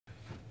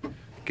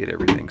get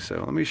everything.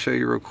 So let me show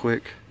you real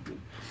quick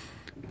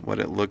what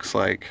it looks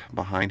like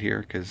behind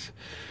here, because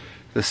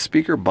the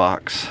speaker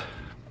box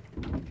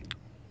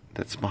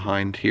that's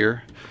behind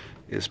here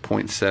is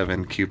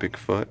 0.7 cubic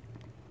foot.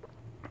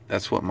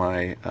 That's what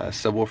my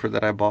subwoofer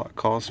that I bought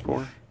calls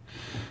for.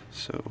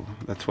 So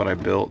that's what I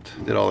built.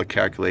 Did all the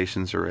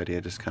calculations already. I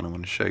just kind of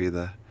want to show you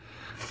the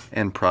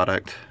end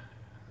product,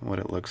 what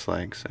it looks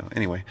like. So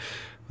anyway,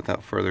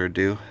 without further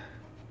ado,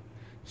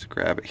 let's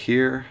grab it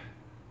here.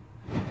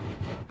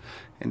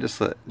 And just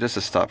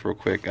to stop real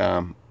quick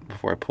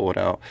before I pull it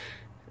out,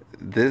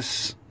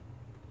 this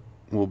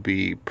will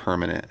be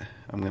permanent.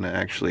 I'm gonna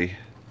actually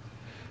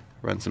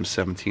run some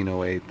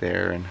 1708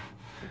 there and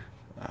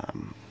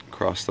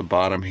across the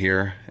bottom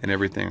here and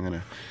everything. I'm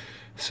gonna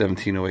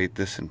 1708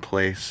 this in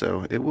place,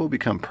 so it will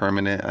become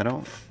permanent. I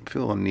don't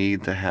feel a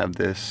need to have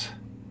this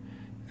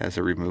as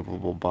a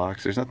removable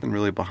box. There's nothing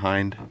really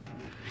behind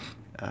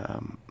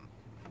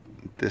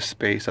this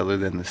space other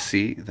than the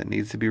seat that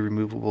needs to be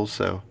removable.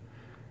 So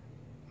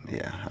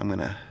yeah, I'm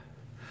gonna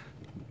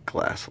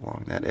glass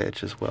along that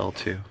edge as well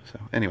too. So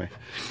anyway,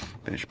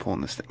 finish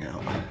pulling this thing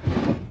out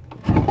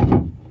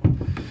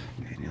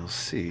and you'll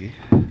see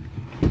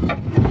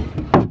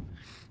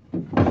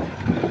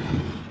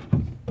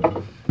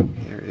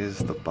here is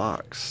the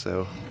box.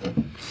 So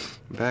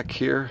back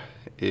here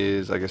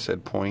is, like I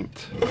said,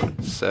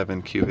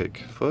 0.7 cubic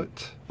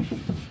foot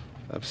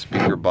of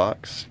speaker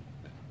box.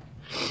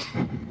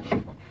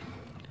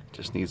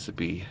 Just needs to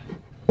be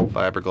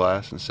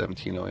fiberglass and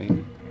 1708,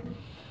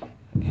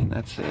 and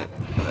that's it.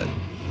 But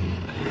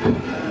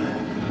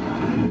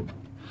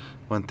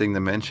one thing to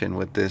mention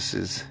with this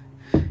is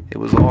it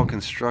was all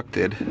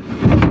constructed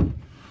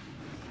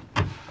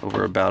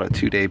over about a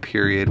 2-day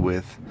period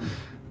with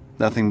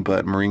nothing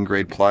but marine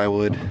grade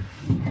plywood.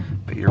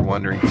 But you're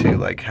wondering too,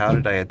 like, how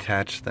did I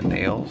attach the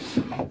nails?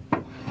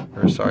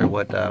 Or sorry,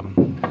 what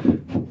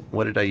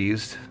did I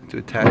use to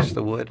attach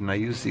the wood? And I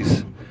use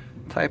these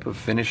type of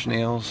finish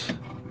nails.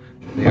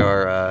 They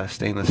are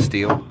stainless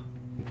steel.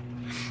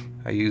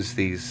 I use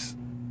these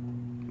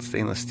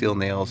stainless steel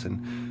nails,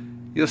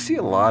 and you'll see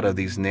a lot of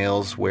these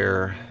nails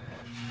where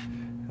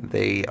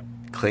they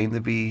claim to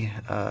be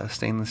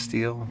stainless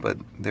steel, but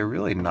they're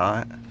really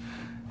not.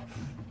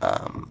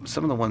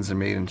 Some of the ones that are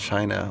made in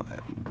China,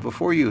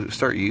 before you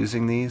start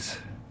using these,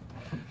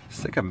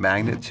 stick a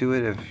magnet to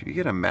it. If you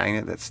get a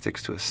magnet that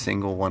sticks to a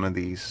single one of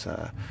these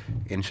 1.5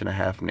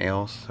 inch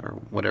nails, or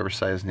whatever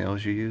size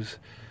nails you use,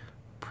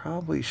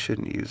 probably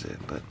shouldn't use it.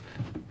 But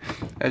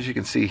as you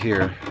can see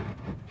here,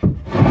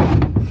 let's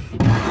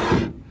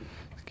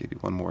give you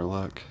one more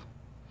look.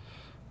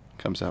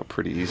 Comes out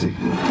pretty easy.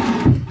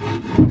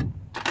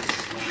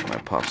 My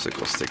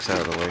popsicle sticks out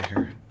of the way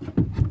here.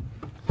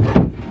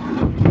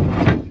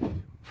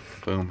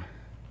 Boom.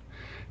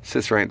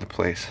 Sits right into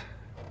place.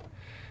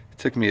 It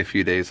took me a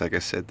few days, like I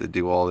said, to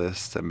do all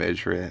this, to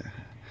measure it.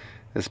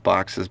 This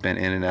box has been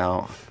in and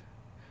out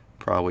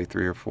probably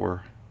 300 or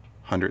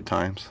 400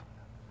 times.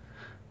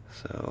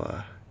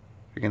 So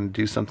if you're going to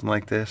do something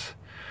like this,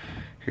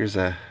 here's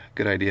a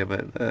good idea.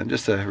 But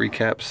just to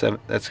recap,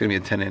 that's going to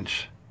be a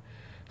 10-inch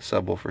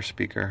subwoofer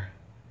speaker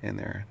in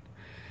there.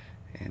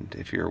 And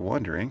if you're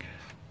wondering,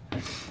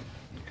 I'll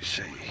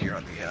show you here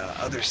on the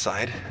other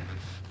side.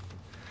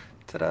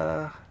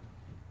 Ta-da!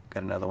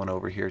 Got another one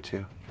over here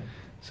too.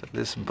 So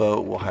this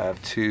boat will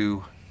have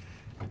two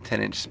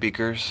 10-inch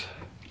speakers,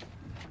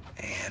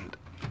 and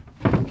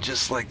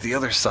just like the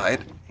other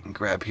side, you can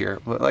grab here.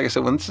 But like I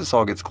said, once this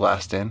all gets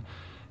glassed in,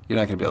 you're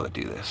not going to be able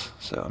to do this.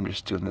 So I'm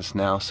just doing this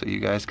now so you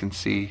guys can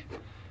see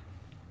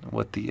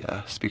what the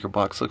speaker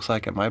box looks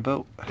like at my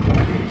boat.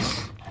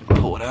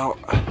 Pull it out.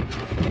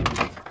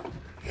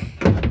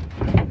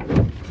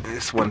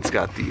 This one's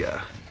got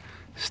the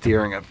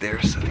steering up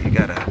there, so you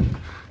gotta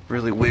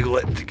really wiggle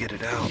it to get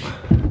it out.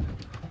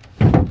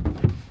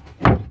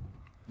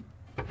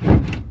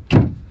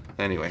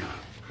 Anyway,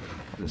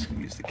 I'm just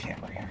gonna use the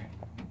camera here.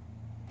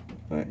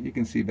 But you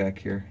can see back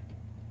here,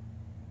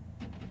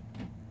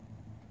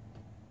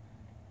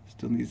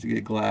 still needs to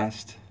get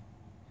glassed.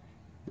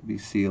 It'll be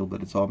sealed,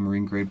 but it's all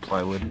marine grade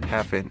plywood,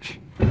 1/2 inch.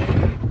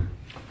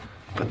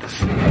 Put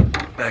this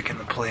back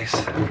into place.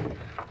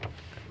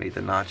 Made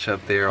the notch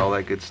up there, all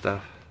that good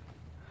stuff.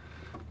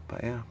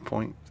 But yeah,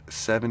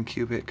 0.7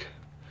 cubic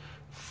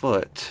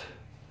foot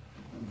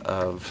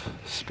of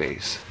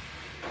space.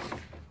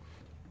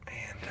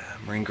 And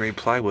marine grade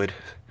plywood,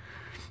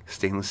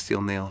 stainless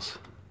steel nails.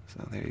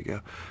 So there you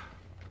go.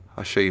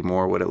 I'll show you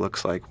more what it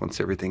looks like once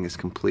everything is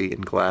complete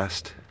and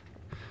glassed.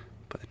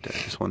 But I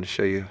just wanted to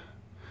show you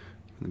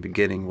in the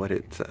beginning what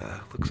it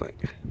looks like.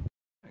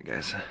 Alright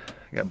guys,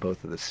 I got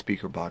both of the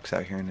speaker box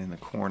out here and in the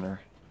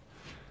corner,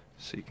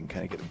 so you can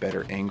kind of get a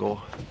better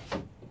angle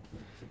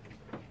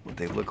what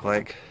they look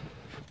like.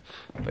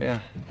 But yeah,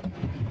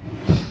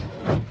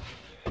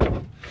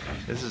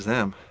 this is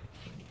them.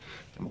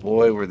 And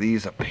boy, were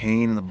these a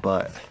pain in the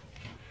butt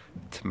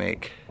to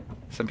make.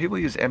 Some people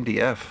use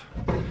MDF,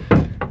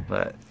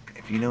 but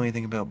if you know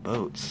anything about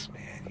boats,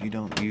 man, you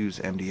don't use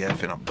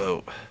MDF in a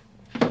boat.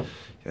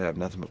 You'll have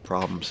nothing but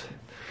problems.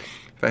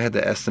 if I had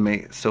to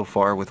estimate so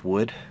far with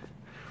wood,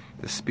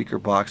 the speaker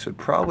box would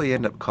probably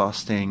end up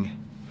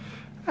costing,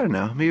 I don't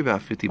know, maybe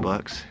about 50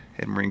 bucks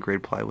in marine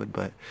grade plywood,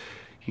 but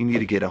you need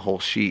to get a whole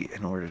sheet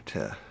in order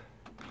to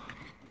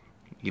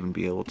even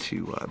be able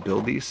to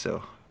build these,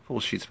 so full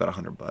sheet's about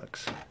 100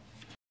 bucks.